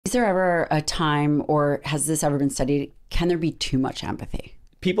Is there ever a time, or has this ever been studied, can there be too much empathy?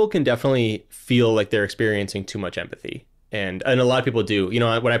 People can definitely feel like they're experiencing too much empathy. And a lot of people do. You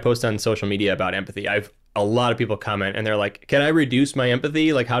know, when I post on social media about empathy, a lot of people comment and they're like, can I reduce my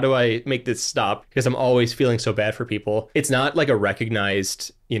empathy? Like, how do I make this stop? Because I'm always feeling so bad for people. It's not like a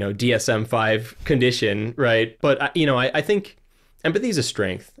recognized, DSM-5 condition, right? But, I think empathy is a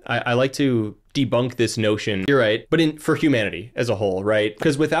strength. I like to debunk this notion. You're right. But for humanity as a whole, right?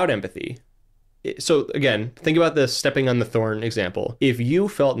 Because without empathy, so again, think about the stepping on the thorn example. If you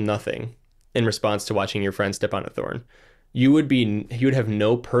felt nothing in response to watching your friend step on a thorn, you would have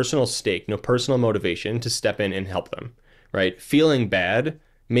no personal stake, no personal motivation to step in and help them, right? Feeling bad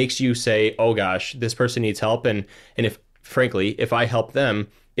makes you say, oh gosh, this person needs help. And if I help them,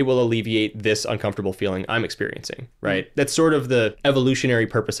 it will alleviate this uncomfortable feeling I'm experiencing, right? Mm-hmm. That's sort of the evolutionary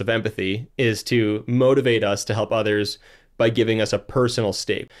purpose of empathy, is to motivate us to help others by giving us a personal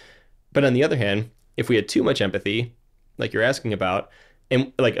stake. But on the other hand, if we had too much empathy, like you're asking about,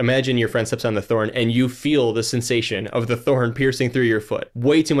 and like imagine your friend steps on the thorn and you feel the sensation of the thorn piercing through your foot.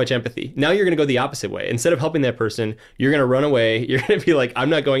 Way too much empathy. Now you're going to go the opposite way. Instead of helping that person, you're going to run away. You're going to be like, I'm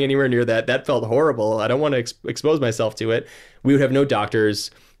not going anywhere near that. That felt horrible. I don't want to expose myself to it. We would have no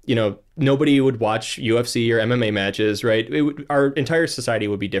doctors. Nobody would watch UFC or MMA matches, right? Our entire society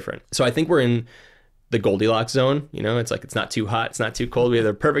would be different. So I think we're in the Goldilocks zone. It's like, it's not too hot, it's not too cold. We have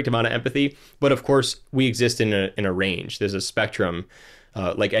the perfect amount of empathy. But of course, we exist in a range. There's a spectrum,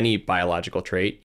 like any biological trait.